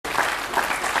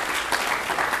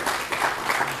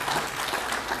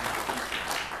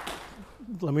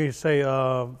Let me say,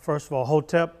 first of all,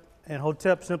 Hotep. And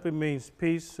Hotep simply means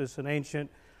peace. It's an ancient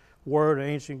word, an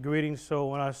ancient greeting. So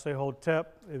when I say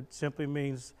Hotep, it simply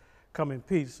means come in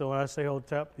peace. So when I say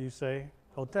Hotep, you say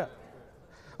Hotep.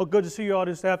 Well, good to see you all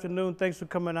this afternoon. Thanks for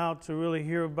coming out to really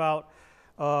hear about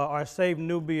our Save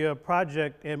Nubia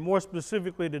project, and more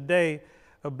specifically today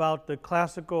about the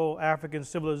classical African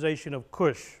civilization of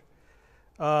Kush.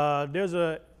 There's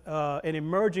an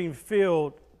emerging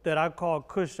field that I call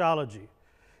Kushology.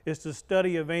 It's the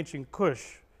study of ancient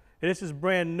Kush. And this is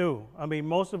brand new. I mean,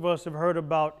 most of us have heard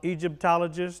about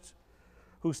Egyptologists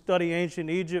who study ancient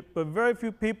Egypt, but very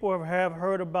few people have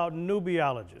heard about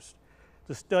Nubiologists,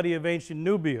 the study of ancient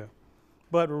Nubia.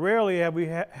 But rarely have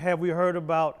we heard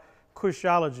about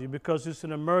Kushology, because it's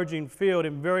an emerging field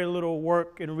and very little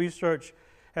work and research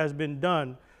has been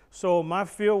done. So my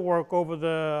field work over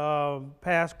the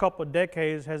past couple of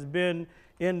decades has been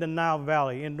in the Nile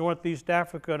Valley in Northeast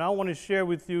Africa, and I want to share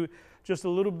with you just a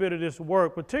little bit of this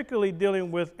work, particularly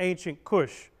dealing with ancient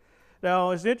Kush.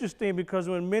 Now, it's interesting because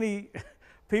when many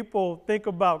people think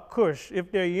about Kush,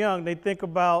 if they're young, they think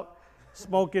about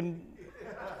smoking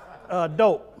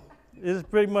dope. This is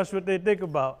pretty much what they think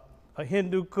about, a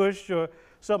Hindu Kush or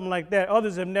something like that.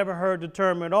 Others have never heard the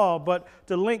term at all, but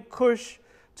to link Kush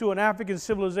to an African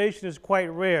civilization is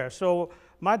quite rare. So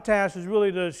my task is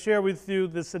really to share with you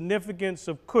the significance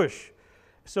of Kush.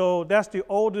 So that's the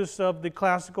oldest of the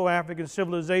classical African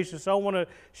civilizations. So I want to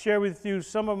share with you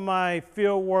some of my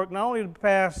field work, not only the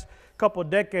past couple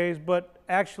of decades, but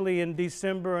actually in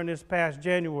December and this past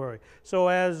January. So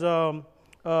as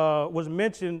was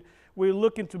mentioned, we're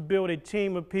looking to build a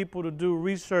team of people to do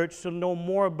research to know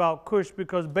more about Kush,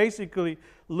 because basically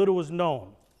little is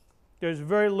known. There's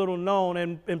very little known,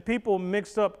 and people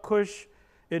mix up Kush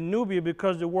and Nubia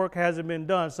because the work hasn't been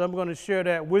done. So I'm going to share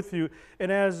that with you.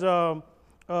 And as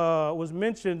was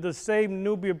mentioned, the Save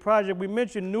Nubia project, we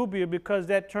mentioned Nubia because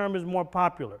that term is more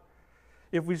popular.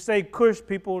 If we say Kush,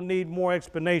 people need more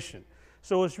explanation.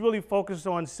 So it's really focused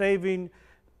on saving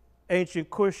ancient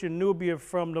Kush and Nubia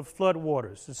from the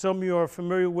floodwaters. And some of you are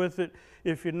familiar with it.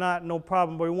 If you're not, no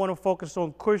problem. But we want to focus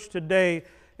on Kush today,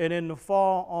 and in the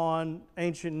fall on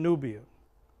ancient Nubia,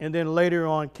 and then later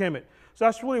on Kemet. So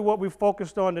that's really what we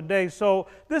focused on today. So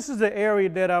this is the area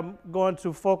that I'm going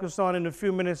to focus on in the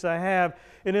few minutes I have,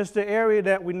 and it's the area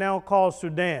that we now call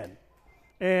Sudan.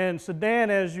 And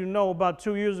Sudan, as you know, about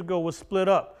 2 years ago was split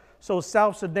up. So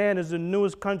South Sudan is the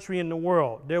newest country in the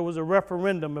world. There was a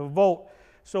referendum, a vote.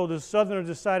 So the Southerners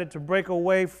decided to break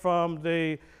away from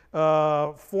the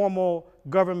formal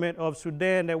government of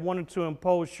Sudan that wanted to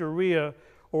impose Sharia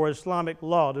or Islamic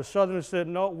law. The Southerners said,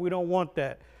 no, we don't want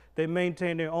that. They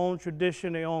maintained their own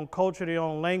tradition, their own culture, their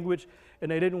own language,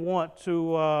 and they didn't want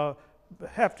to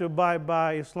have to abide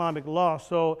by Islamic law,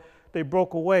 so they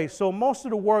broke away. So most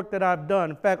of the work that I've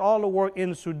done, in fact, all the work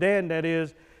in Sudan, that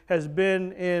is, has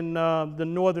been in the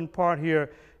northern part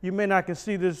here. You may not can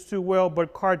see this too well,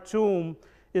 but Khartoum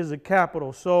is the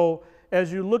capital. So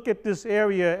as you look at this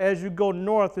area, as you go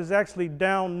north, it's actually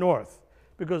down north,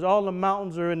 because all the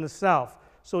mountains are in the south.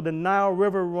 So the Nile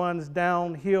River runs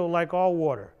downhill like all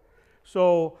water.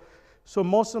 So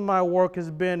most of my work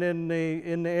has been in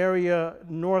the area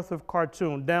north of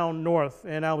Khartoum, down north,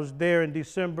 and I was there in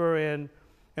December and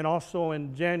also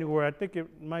in January. I think it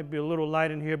might be a little light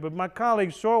in here, but my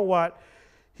colleague Sorwat,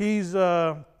 he's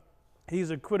a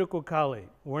critical colleague.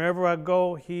 Wherever I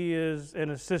go, he is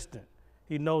an assistant.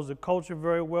 He knows the culture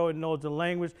very well, he knows the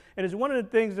language, and it's one of the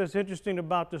things that's interesting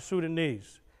about the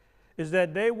Sudanese, is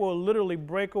that they will literally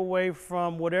break away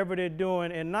from whatever they're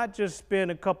doing and not just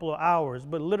spend a couple of hours,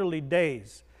 but literally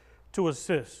days to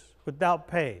assist without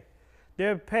pay.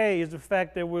 Their pay is the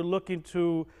fact that we're looking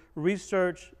to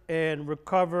research and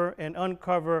recover and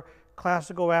uncover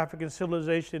classical African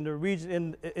civilization in the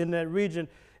region, in that region,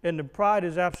 and the pride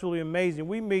is absolutely amazing.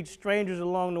 We meet strangers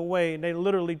along the way, and they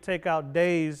literally take out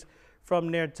days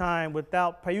from their time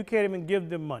without pay. You can't even give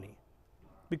them money,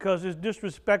 because it's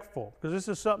disrespectful, because this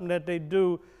is something that they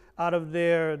do out of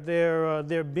their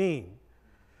being.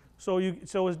 So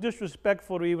it's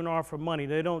disrespectful to even offer money.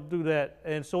 They don't do that.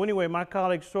 And so anyway, my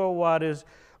colleague Sorwat is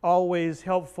always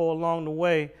helpful along the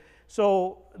way.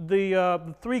 So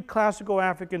the three classical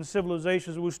African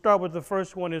civilizations, we'll start with the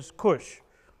first one, is Kush.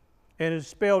 And it's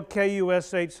spelled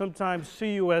K-U-S-H, sometimes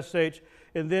C-U-S-H,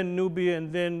 and then Nubia,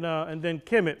 and then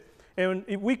Kemet. And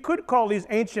we could call these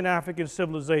ancient African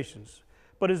civilizations,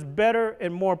 but it's better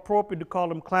and more appropriate to call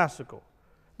them classical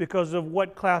because of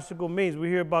what classical means. We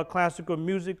hear about classical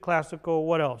music, classical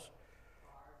what else?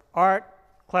 Art,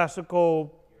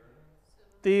 classical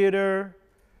theater,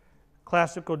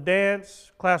 classical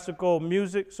dance, classical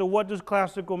music. So what does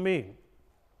classical mean?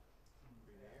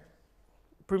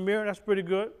 Premier, that's pretty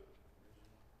good.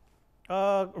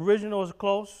 Original is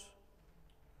close.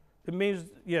 It means,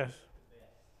 yes,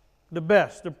 the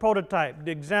best, the prototype,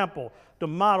 the example, the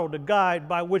model, the guide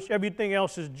by which everything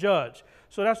else is judged.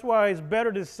 So that's why it's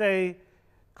better to say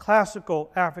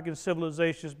classical African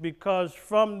civilizations, because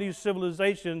from these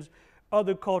civilizations,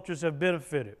 other cultures have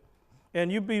benefited. And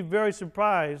you'd be very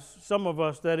surprised, some of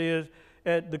us that is,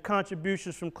 at the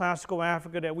contributions from classical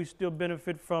Africa that we still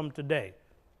benefit from today.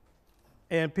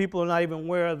 And people are not even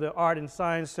aware of the art and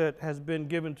science that has been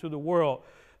given to the world.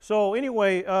 So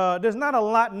anyway, there's not a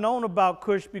lot known about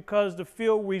Kush because the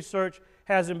field research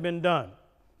hasn't been done.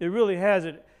 It really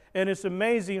hasn't. And it's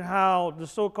amazing how the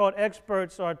so-called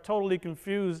experts are totally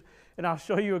confused, and I'll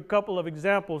show you a couple of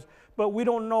examples. But we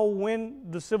don't know when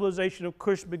the civilization of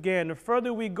Kush began. The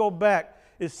further we go back,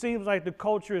 it seems like the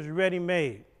culture is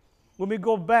ready-made. When we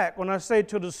go back, when I say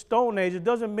to the Stone Age, it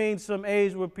doesn't mean some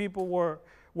age where people were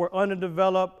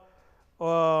underdeveloped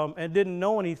and didn't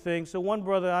know anything. So one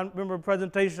brother, I remember a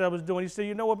presentation I was doing, he said,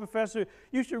 you know what, Professor,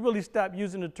 you should really stop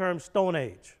using the term Stone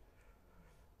Age.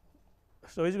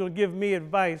 So he's going to give me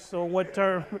advice on what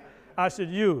term I should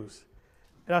use.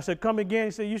 And I said, come again.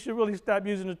 He said, you should really stop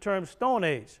using the term Stone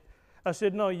Age. I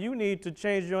said, no, you need to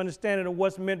change your understanding of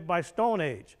what's meant by Stone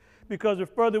Age. Because the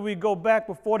further we go back,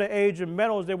 before the age of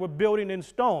metals, they were building in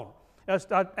stone.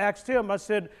 I asked him, I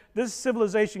said, this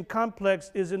civilization complex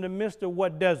is in the midst of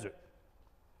what desert?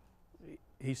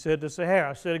 He said the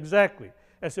Sahara. I said, exactly.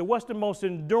 I said, what's the most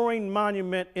enduring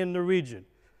monument in the region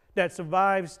that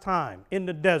survives time in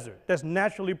the desert, that's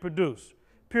naturally produced?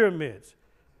 Pyramids.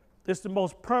 It's the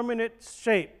most permanent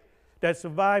shape that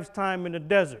survives time in the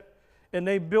desert. And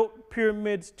they built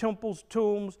pyramids, temples,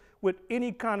 tombs with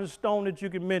any kind of stone that you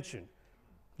can mention.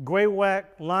 Gray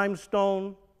whack,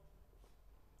 limestone,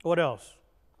 what else?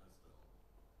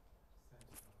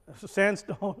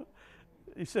 Sandstone.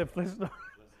 You said flintstone.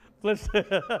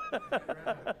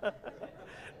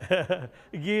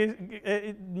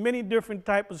 Many different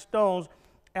types of stones,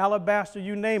 alabaster,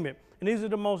 you name it. And these are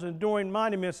the most enduring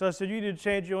monuments. So I said, you need to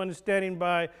change your understanding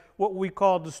by what we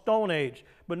call the Stone Age.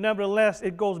 But nevertheless,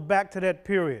 it goes back to that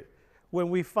period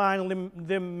when we find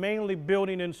them mainly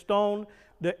building in stone.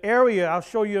 The area, I'll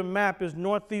show you a map, is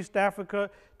Northeast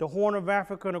Africa, the Horn of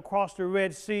Africa, and across the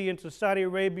Red Sea into Saudi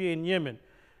Arabia and Yemen.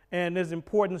 And there's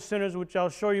important centers which I'll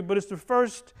show you, but it's the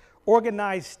first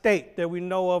organized state that we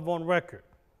know of on record.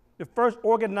 The first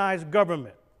organized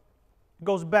government. It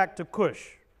goes back to Kush.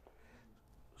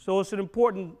 So it's an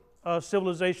important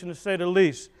civilization, to say the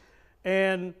least.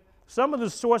 And some of the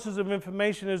sources of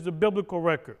information is the biblical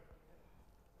record.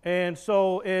 And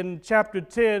so in chapter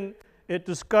 10, it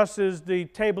discusses the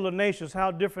table of nations,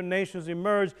 how different nations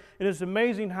emerged. And it's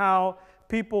amazing how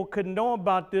people could know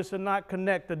about this and not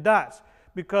connect the dots.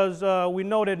 Because we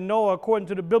know that Noah, according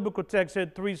to the biblical text,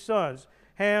 had 3 sons,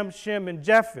 Ham, Shem, and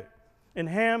Japheth. And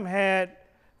Ham had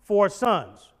 4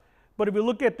 sons. But if we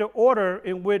look at the order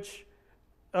in which,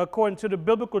 according to the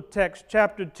biblical text,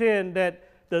 chapter 10, that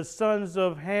the sons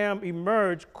of Ham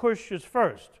emerged, Kush is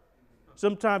first.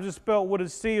 Sometimes it's spelled with a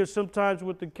C or sometimes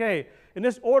with a K. And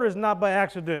this order is not by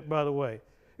accident, by the way.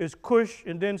 It's Kush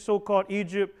and then so-called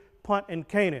Egypt, Punt, and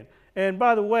Canaan. And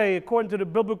by the way, according to the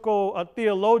biblical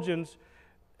theologians,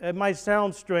 it might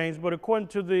sound strange, but according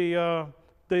to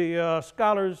the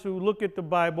scholars who look at the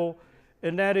Bible,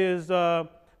 and that is the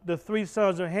 3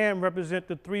 sons of Ham represent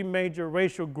the 3 major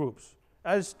racial groups.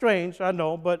 That's strange, I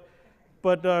know, but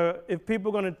if people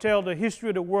are going to tell the history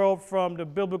of the world from the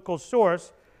biblical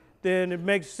source, then it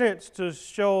makes sense to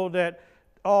show that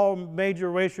all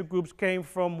major racial groups came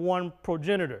from one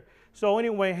progenitor. So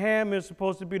anyway, Ham is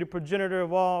supposed to be the progenitor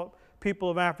of all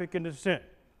people of African descent.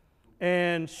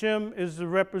 And Shem is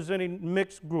representing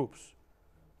mixed groups,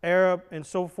 Arab and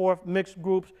so forth, mixed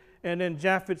groups. And then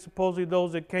Japheth, supposedly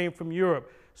those that came from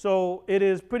Europe. So it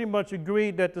is pretty much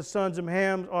agreed that the sons of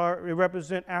Ham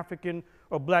represent African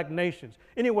or black nations.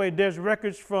 Anyway, there's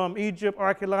records from Egypt,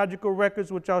 archaeological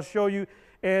records, which I'll show you,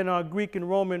 and Greek and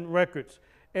Roman records.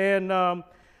 And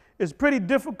it's pretty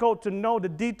difficult to know the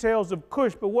details of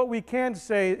Kush, but what we can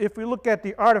say, if we look at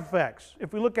the artifacts,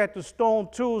 if we look at the stone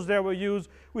tools that were used,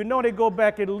 we know they go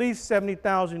back at least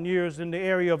 70,000 years in the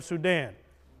area of Sudan,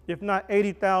 if not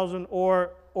 80,000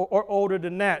 or older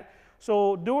than that.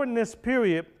 So during this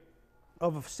period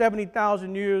of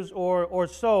 70,000 years or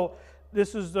so,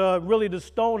 this is really the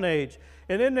Stone Age.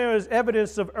 And then there is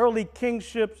evidence of early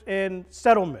kingships and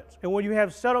settlements. And when you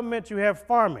have settlements, you have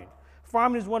farming.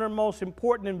 Farming is one of the most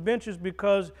important inventions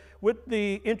because with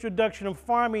the introduction of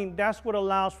farming, that's what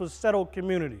allows for settled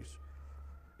communities.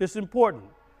 It's important.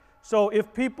 So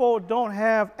if people don't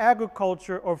have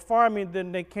agriculture or farming,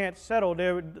 then they can't settle.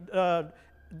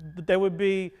 They would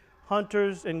be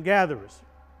hunters and gatherers,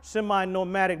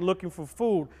 semi-nomadic looking for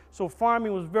food. So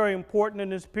farming was very important in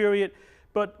this period,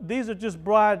 but these are just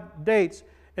broad dates.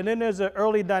 And then there's an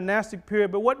early dynastic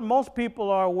period, but what most people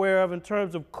are aware of in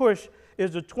terms of Kush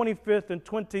is the 25th and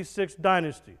 26th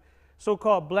dynasty,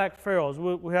 so-called black pharaohs.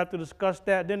 We'll have to discuss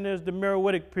that. Then there's the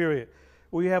Meroitic period.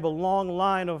 We have a long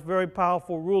line of very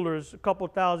powerful rulers a couple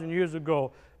thousand years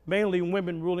ago, mainly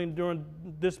women ruling during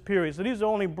this period. So these are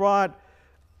only broad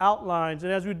outlines,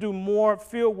 and as we do more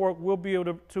field work, we'll be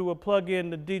able to plug in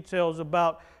the details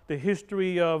about the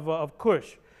history of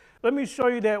Kush. Let me show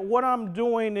you that what I'm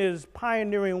doing is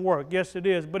pioneering work. Yes, it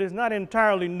is, but it's not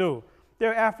entirely new.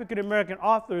 There are African-American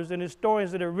authors and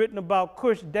historians that have written about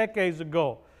Kush decades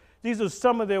ago. These are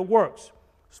some of their works,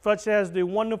 such as The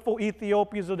Wonderful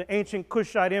Ethiopians of the Ancient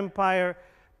Kushite Empire,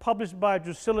 published by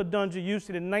Drusilla Dunjee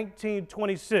Houston in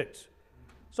 1926.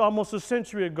 It's almost a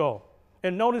century ago.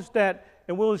 And notice that,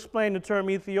 and we'll explain the term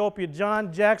Ethiopia,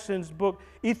 John Jackson's book,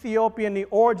 Ethiopia and the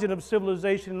Origin of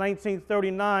Civilization,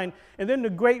 1939, and then the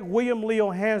great William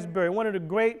Leo Hansberry, one of the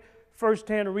great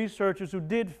first-hand researchers who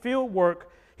did field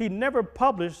work. He never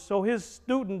published, so his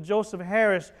student, Joseph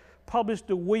Harris, published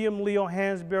the William Leo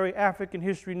Hansberry African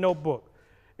History Notebook.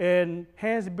 And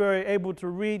Hansberry, able to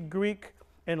read Greek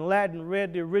and Latin,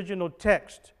 read the original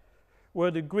text,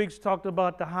 where the Greeks talked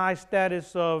about the high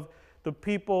status of the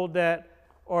people that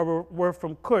were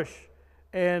from Kush.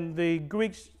 And the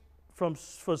Greeks,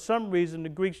 for some reason, the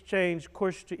Greeks changed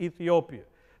Kush to Ethiopia.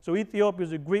 So Ethiopia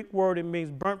is a Greek word. It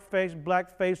means burnt face,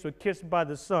 black face, or kissed by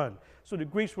the sun. So the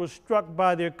Greeks were struck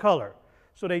by their color.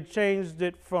 So they changed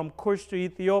it from Kush to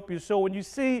Ethiopia. So when you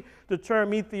see the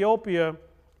term Ethiopia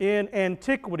in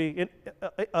antiquity,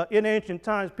 in ancient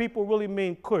times, people really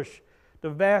mean Kush, the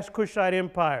vast Kushite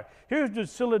empire. Here's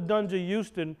Drusilla Dunjee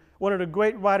Houston, one of the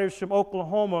great writers from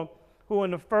Oklahoma, who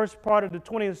in the first part of the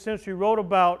 20th century wrote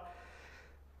about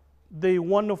the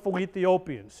wonderful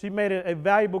Ethiopians. She made a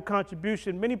valuable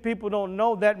contribution. Many people don't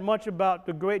know that much about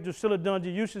the great Drusilla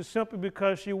Dunjee Houston simply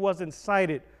because she wasn't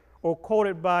cited or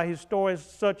quoted by historians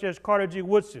such as Carter G.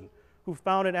 Woodson, who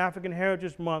founded African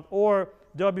Heritage Month, or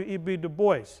W.E.B. Du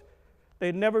Bois.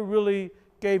 They never really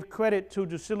gave credit to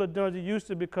Drusilla Dunjee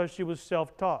Houston because she was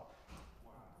self-taught.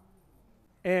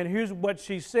 And here's what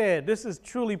she said. This is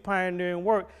truly pioneering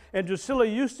work. And Drusilla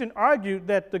Houston argued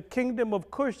that the kingdom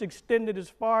of Kush extended as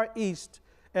far east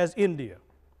as India.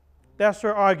 That's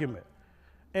her argument.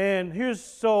 And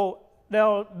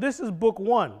now this is book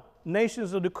 1,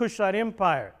 Nations of the Kushite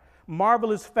Empire,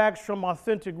 Marvelous Facts from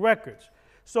Authentic Records.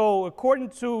 So according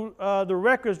to the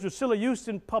records, Drusilla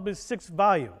Houston published 6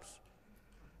 volumes.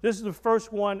 This is the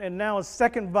first one, and now a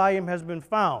second volume has been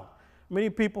found. Many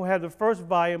people have the first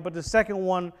volume, but the second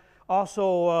one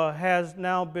also has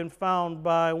now been found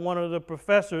by one of the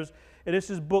professors, and this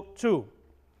is book 2.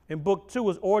 And book 2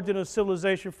 is Origin of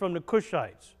Civilization from the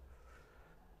Kushites.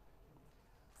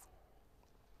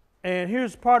 And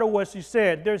here's part of what she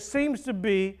said. There seems to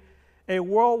be a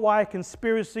worldwide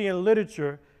conspiracy in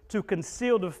literature to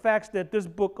conceal the facts that this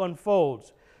book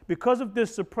unfolds. Because of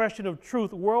this suppression of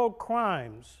truth, world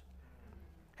crimes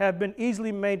have been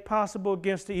easily made possible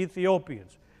against the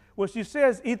Ethiopians. When she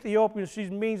says Ethiopians, she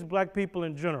means black people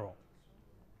in general,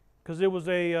 because it was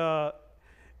a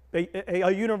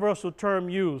universal term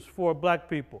used for black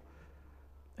people.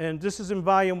 And this is in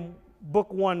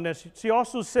book 1. That she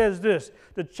also says this: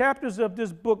 the chapters of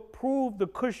this book prove the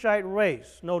Kushite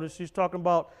race, notice she's talking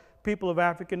about people of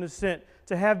African descent,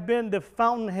 to have been the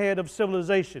fountainhead of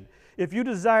civilization. If you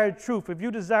desire truth, if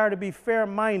you desire to be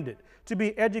fair-minded, to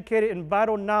be educated in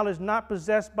vital knowledge not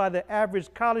possessed by the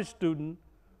average college student,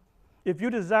 if you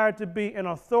desire to be an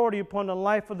authority upon the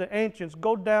life of the ancients,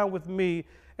 go down with me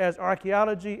as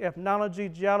archaeology, ethnology,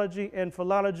 geology, and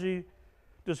philology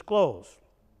disclose.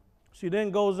 She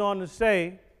then goes on to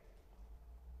say,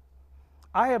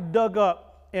 I have dug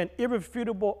up an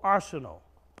irrefutable arsenal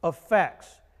of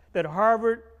facts that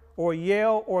Harvard or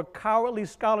Yale or cowardly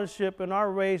scholarship in our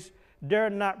race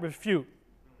dare not refute.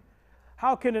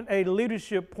 How can a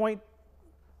leadership point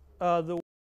the